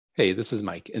Hey, this is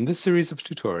Mike. In this series of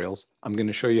tutorials, I'm going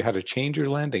to show you how to change your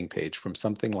landing page from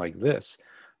something like this,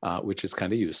 which is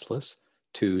kind of useless,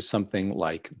 to something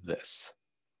like this,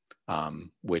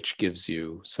 which gives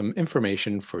you some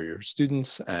information for your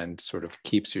students and sort of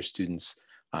keeps your students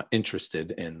interested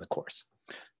in the course.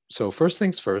 So first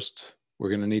things first, we're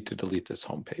going to need to delete this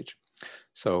home page.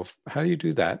 So how you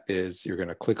do that is you're going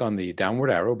to click on the downward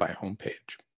arrow by home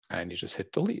page and you just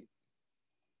hit delete.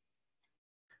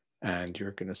 And you're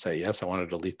going to say, yes, I want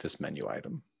to delete this menu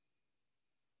item.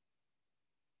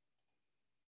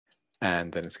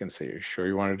 And then it's going to say, you're sure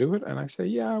you want to do it? And I say,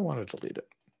 yeah, I want to delete it.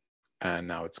 And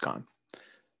now it's gone.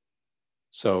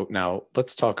 So now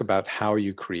let's talk about how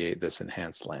you create this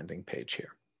enhanced landing page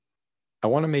here. I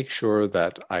want to make sure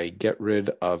that I get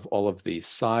rid of all of the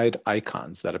side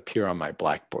icons that appear on my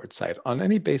Blackboard site. On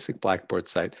any basic Blackboard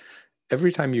site,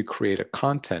 every time you create a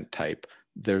content type,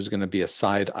 there's going to be a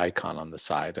side icon on the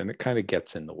side, and it kind of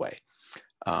gets in the way.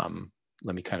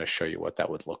 Let me kind of show you what that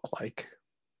would look like.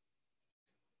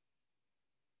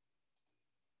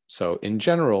 So in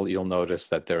general, you'll notice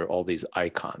that there are all these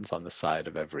icons on the side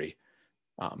of every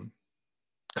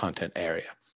content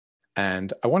area.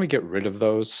 And I want to get rid of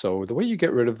those. So the way you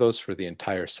get rid of those for the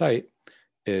entire site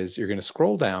is you're going to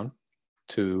scroll down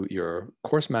to your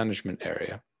course management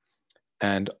area.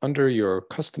 And under your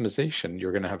customization,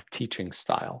 you're going to have teaching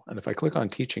style. And if I click on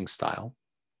teaching style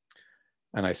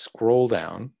and I scroll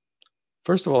down,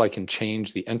 first of all, I can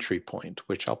change the entry point,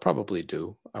 which I'll probably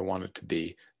do. I want it to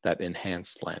be that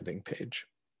enhanced landing page.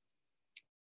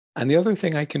 And the other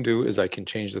thing I can do is I can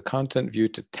change the content view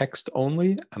to text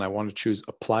only, and I want to choose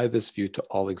apply this view to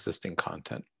all existing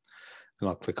content. And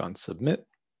I'll click on submit.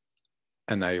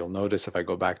 And now you'll notice if I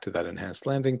go back to that enhanced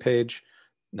landing page,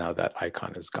 now that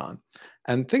icon is gone.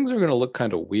 And things are going to look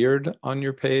kind of weird on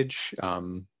your page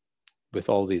with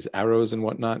all these arrows and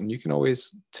whatnot. And you can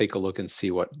always take a look and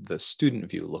see what the student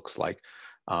view looks like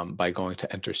by going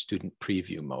to enter student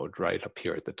preview mode right up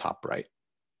here at the top right.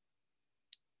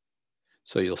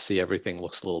 So you'll see everything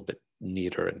looks a little bit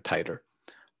neater and tighter.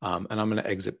 And I'm going to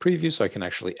exit preview so I can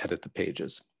actually edit the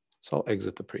pages. So I'll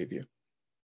exit the preview.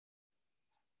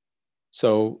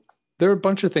 So there are a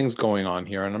bunch of things going on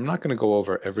here, and I'm not going to go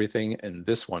over everything in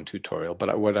this one tutorial,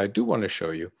 but what I do want to show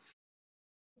you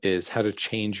is how to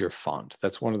change your font.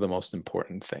 That's one of the most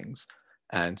important things.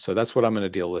 And so that's what I'm going to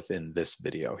deal with in this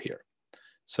video here.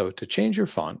 So to change your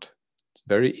font, it's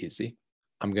very easy.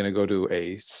 I'm going to go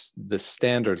to the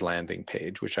standard landing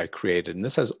page, which I created. And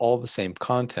this has all the same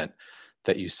content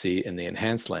that you see in the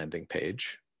enhanced landing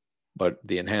page. But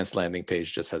the enhanced landing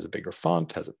page just has a bigger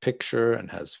font, has a picture, and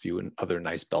has a few other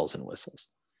nice bells and whistles.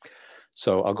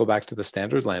 So I'll go back to the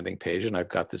standard landing page, and I've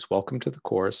got this welcome to the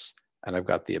course, and I've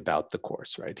got the about the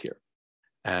course right here.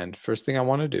 And first thing I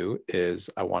want to do is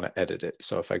I want to edit it.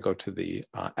 So if I go to the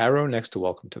arrow next to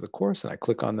welcome to the course, and I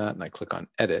click on that, and I click on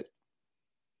edit,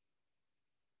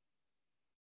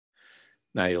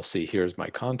 now you'll see here's my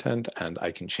content, and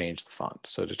I can change the font.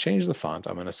 So to change the font,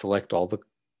 I'm going to select all the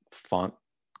font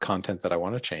content that I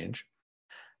want to change.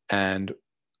 And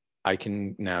I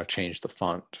can now change the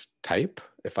font type.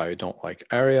 If I don't like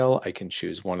Arial, I can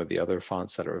choose one of the other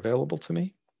fonts that are available to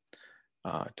me,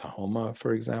 Tahoma,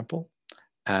 for example.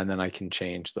 And then I can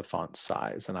change the font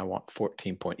size. And I want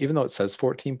 14 point, even though it says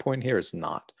 14 point here, it's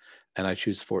not. And I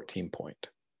choose 14 point.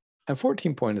 And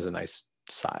 14 point is a nice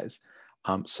size.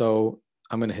 So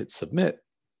I'm going to hit submit.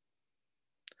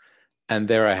 And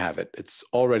there I have it. It's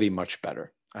already much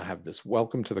better. I have this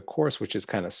welcome to the course, which is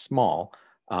kind of small,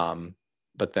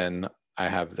 but then I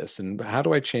have this. And how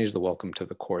do I change the welcome to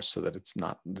the course so that it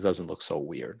doesn't look so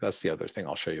weird? That's the other thing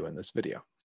I'll show you in this video.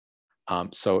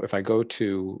 So if I go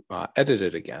to edit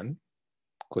it again,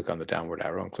 click on the downward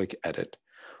arrow and click edit,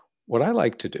 what I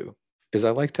like to do is I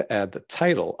like to add the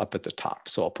title up at the top.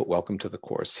 So I'll put welcome to the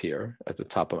course here at the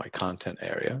top of my content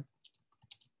area.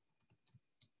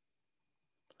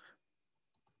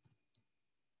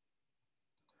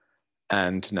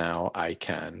 And now I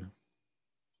can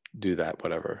do that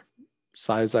whatever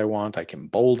size I want. I can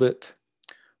bold it,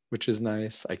 which is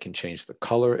nice. I can change the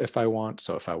color if I want.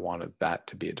 So if I wanted that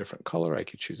to be a different color, I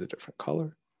could choose a different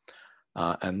color.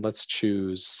 And let's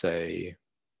choose, say,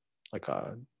 like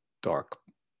a dark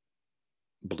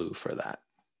blue for that.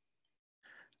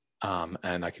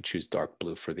 And I could choose dark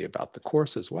blue for the about the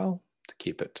course as well to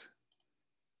keep it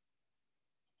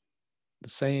the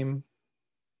same.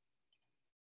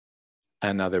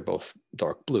 And now they're both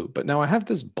dark blue. But now I have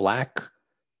this black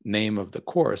name of the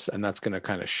course, and that's going to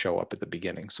kind of show up at the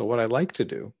beginning. So what I like to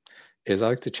do is I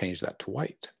like to change that to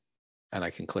white. And I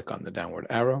can click on the downward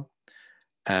arrow,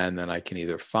 and then I can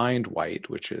either find white,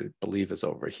 which I believe is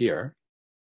over here,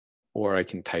 or I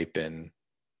can type in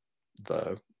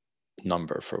the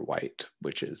number for white,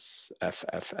 which is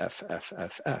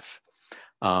FFFFFF.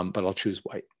 But I'll choose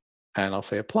white and I'll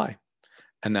say apply.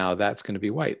 And now that's going to be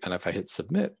white. And if I hit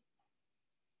submit,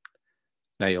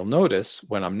 now you'll notice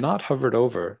when I'm not hovered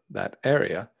over that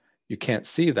area, you can't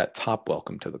see that top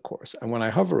welcome to the course. And when I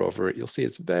hover over it, you'll see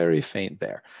it's very faint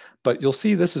there. But you'll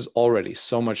see this is already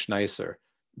so much nicer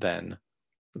than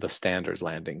the standard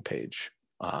landing page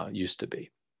used to be.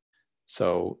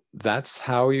 So that's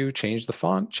how you change the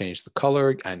font, change the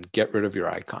color, and get rid of your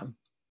icon.